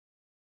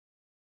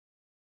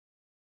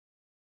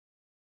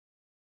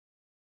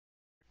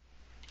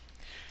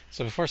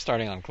So before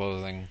starting on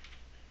closing,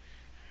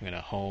 I'm gonna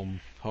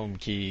home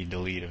key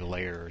delete a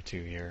layer or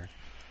two here.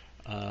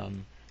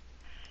 Um,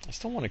 I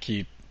still want to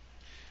keep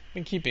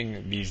been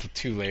keeping these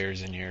two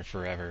layers in here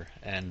forever,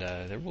 and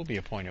there will be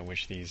a point at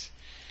which these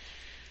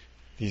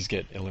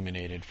get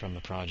eliminated from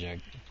the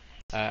project.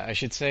 I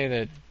should say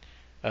that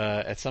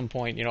at some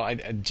point,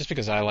 just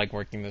because I like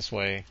working this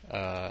way,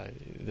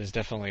 there's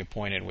definitely a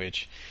point at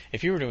which,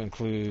 if you were to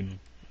include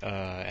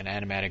an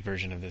animatic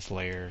version of this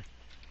layer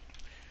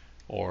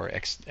or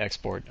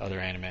export other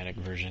animatic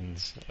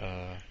versions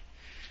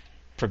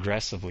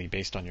progressively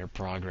based on your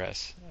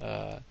progress.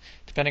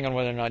 Depending on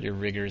whether or not your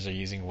riggers are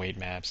using weight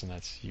maps, and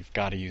you've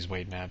got to use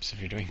weight maps if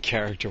you're doing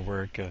character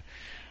work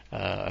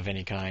of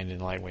any kind in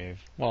LightWave.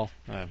 Well,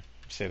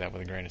 say that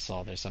with a grain of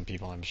salt. There's some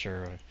people I'm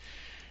sure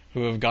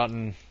who have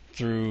gotten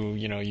through,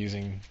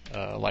 using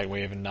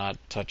LightWave and not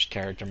touched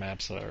character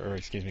maps or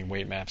excuse me,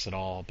 weight maps at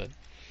all. But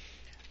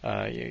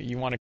you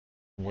want to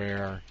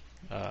where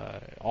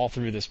all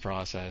through this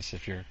process,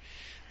 if you're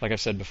like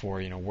I've said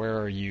before, where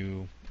are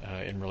you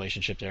in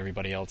relationship to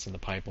everybody else in the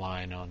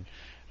pipeline on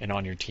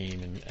your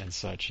team and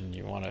such, and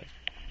you want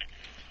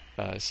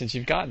to since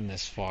you've gotten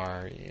this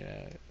far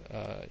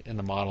in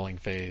the modeling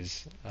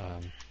phase,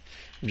 I'm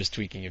just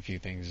tweaking a few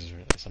things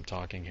as I'm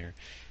talking here,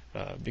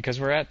 because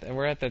we're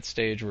at that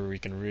stage where we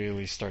can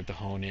really start to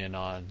hone in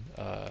on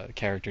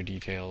character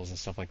details and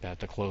stuff like that,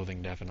 the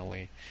clothing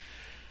definitely.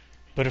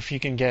 But if you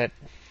can get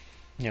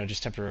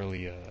just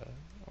temporarily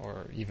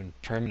or even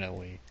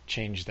permanently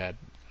change that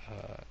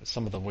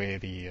some of the way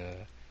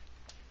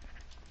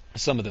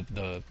some of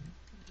the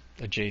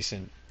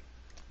adjacent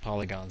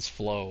polygons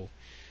flow,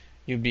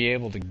 you'd be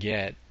able to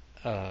get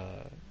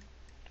kind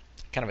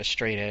of a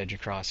straight edge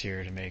across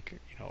here to make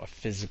a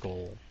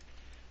physical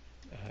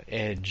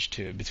edge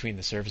to between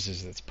the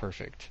surfaces that's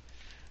perfect.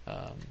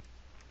 Um,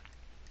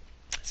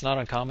 it's not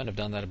uncommon. I've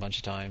done that a bunch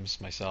of times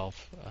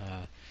myself.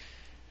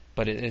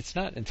 But it's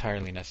not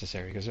entirely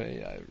necessary because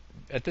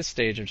at this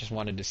stage I just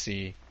wanted to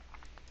see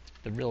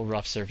the real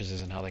rough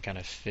surfaces and how they kind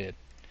of fit,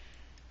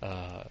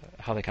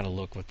 how they kind of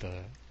look with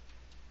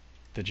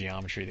the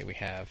geometry that we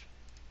have,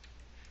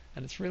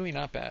 and it's really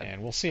not bad.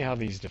 And we'll see how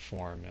these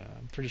deform.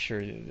 I'm pretty sure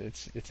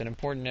it's an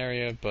important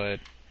area, but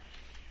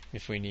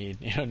if we need,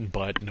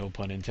 but no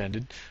pun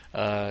intended,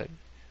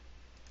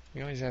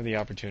 we always have the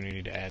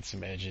opportunity to add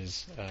some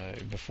edges.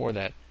 Before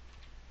that,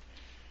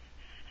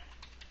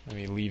 let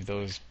me leave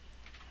those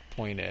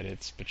point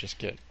edits, but just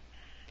get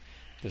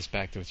this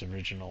back to its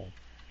original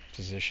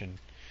position.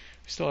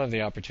 We still have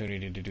the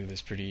opportunity to do this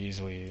pretty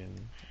easily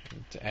and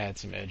to add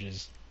some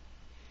edges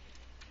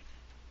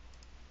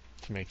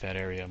to make that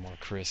area more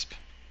crisp.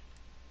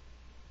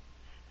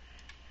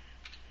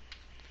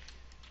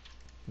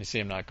 You see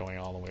I'm not going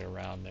all the way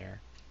around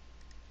there.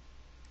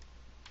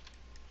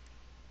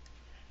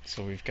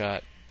 So we've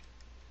got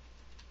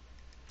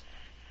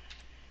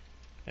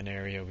an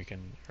area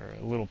or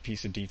a little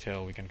piece of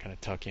detail we can kind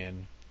of tuck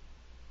in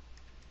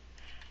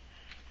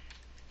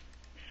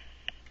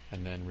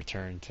and then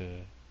return to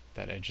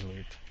that edge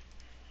loop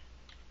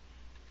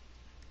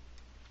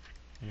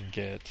and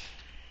get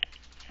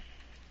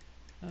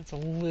that's a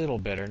little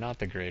better, not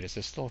the greatest.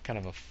 There's still kind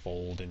of a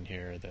fold in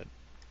here that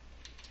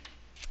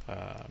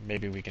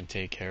maybe we can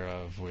take care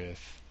of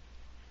with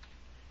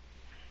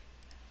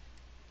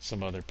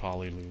some other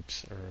poly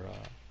loops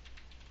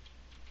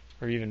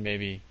or even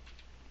maybe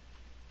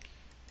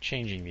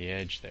changing the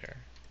edge there.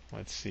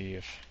 Let's see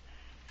if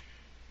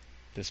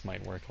this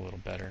might work a little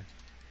better.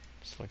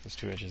 Select those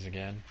two edges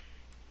again.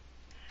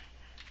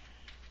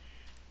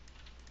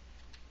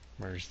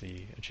 Merge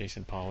the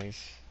adjacent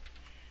polys.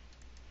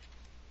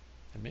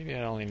 And maybe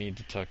I only need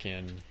to tuck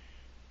in,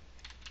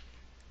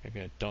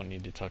 maybe I don't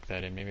need to tuck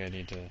that in, maybe I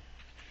need to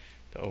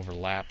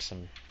overlap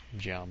some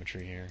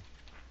geometry here.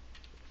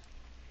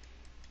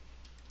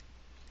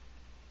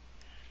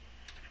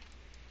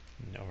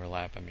 And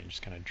overlap, I mean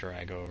just kind of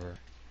drag over.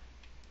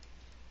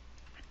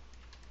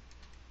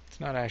 It's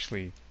not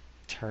actually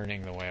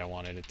turning the way I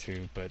wanted it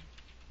to, but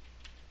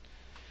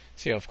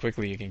see how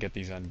quickly you can get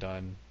these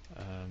undone.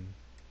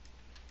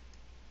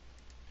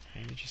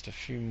 Maybe just a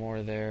few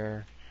more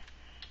there.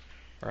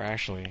 Or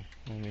actually,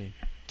 let me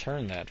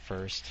turn that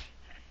first.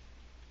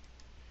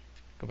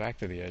 Go back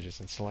to the edges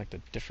and select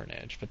a different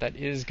edge. But that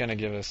is going to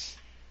give us,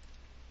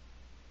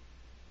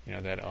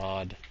 that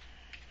odd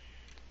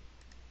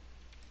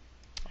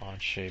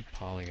shaped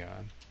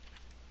polygon.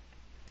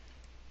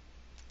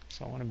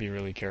 So I want to be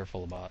really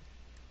careful about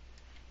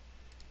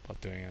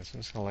doing this.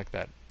 I'm just going to select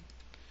that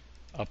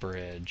upper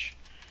edge.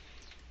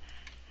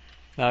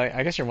 Now,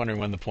 I guess you're wondering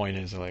when the point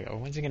is, like, oh,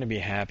 when's he going to be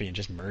happy and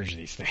just merge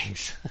these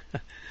things?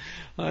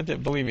 Well,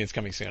 believe me, it's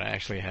coming soon. I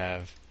actually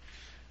have,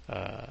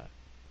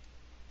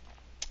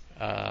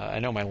 I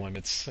know my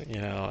limits,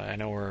 I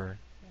know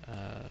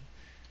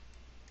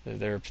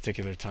there are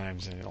particular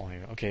times and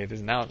okay,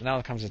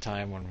 now comes a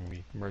time when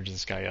we merge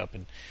this guy up,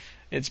 and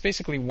it's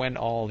basically when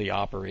all the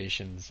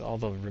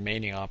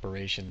remaining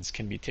operations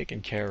can be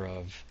taken care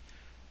of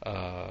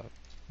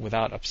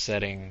without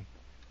upsetting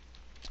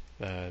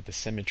the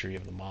symmetry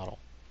of the model.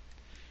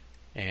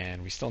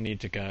 and we still need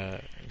to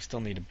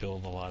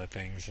build a lot of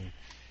things, and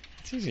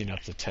it's easy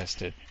enough to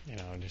test it.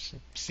 Just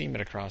seam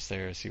it across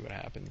there, see what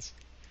happens.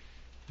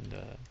 And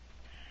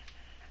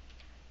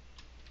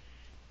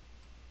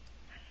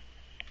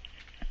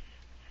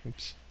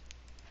oops,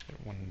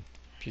 got one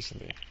piece of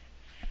the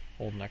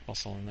old neck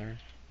muscle in there.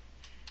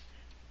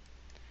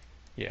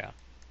 Yeah.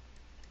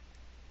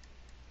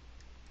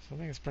 So I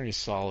think it's pretty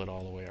solid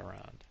all the way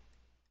around.